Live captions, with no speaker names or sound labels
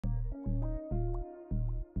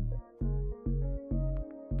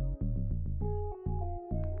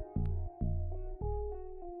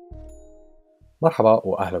مرحبا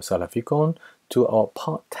وأهلا وسهلا فيكم to our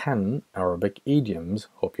part 10 Arabic idioms.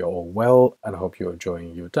 Hope you're all well and hope you're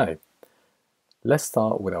enjoying your day. Let's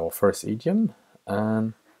start with our first idiom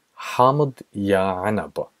and حامض يا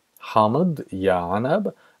عنب. حامض يا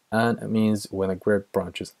عنب, and it means when a grape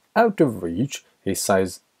branches out of reach, he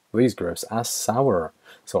says these grapes are sour.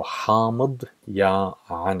 So حامض يا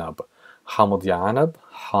عنب. حامض يا عنب.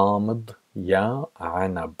 حامض يا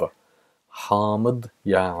عنب. حامض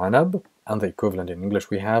يا عنب. And the equivalent in English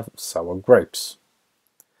we have sour grapes.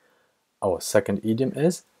 Our second idiom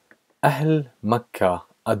is أهل مكة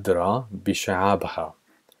أدرى بشعابها.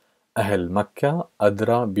 أهل مكة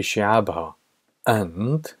أدرى بشعابها.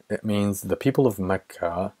 And it means the people of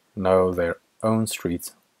Mecca know their own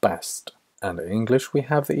streets best. And in English we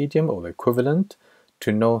have the idiom or the equivalent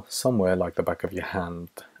to know somewhere like the back of your hand.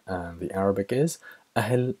 And the Arabic is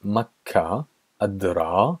أهل مكة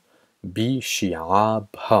أدرى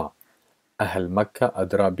بشعابها. أهل مكة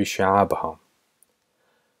أدرى بشعابها.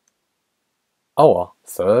 Our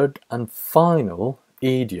third and final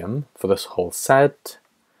idiom for this whole set,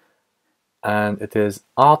 and it is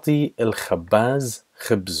أعطي الخباز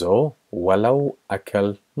خبزه ولو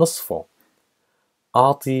أكل نصفه.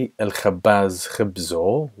 أعطي الخباز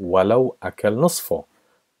خبزه ولو أكل نصفه.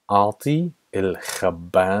 أعطي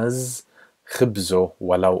الخباز خبزه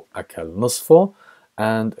ولو أكل نصفه,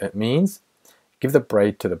 and it means give the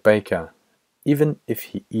bread to the baker even if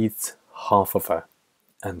he eats half of it.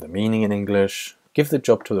 And the meaning in English, give the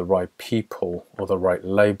job to the right people or the right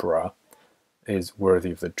laborer is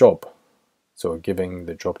worthy of the job. So giving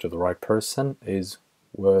the job to the right person is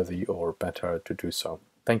worthy or better to do so.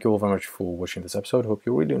 Thank you all very much for watching this episode. Hope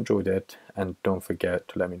you really enjoyed it. And don't forget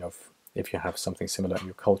to let me know if you have something similar in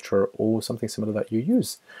your culture or something similar that you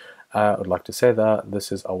use. I'd like to say that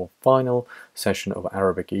this is our final session of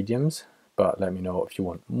Arabic idioms. But let me know if you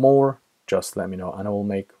want more. Just let me know and I will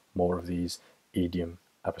make more of these idiom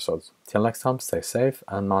episodes. Till next time, stay safe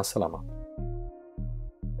and ma salama.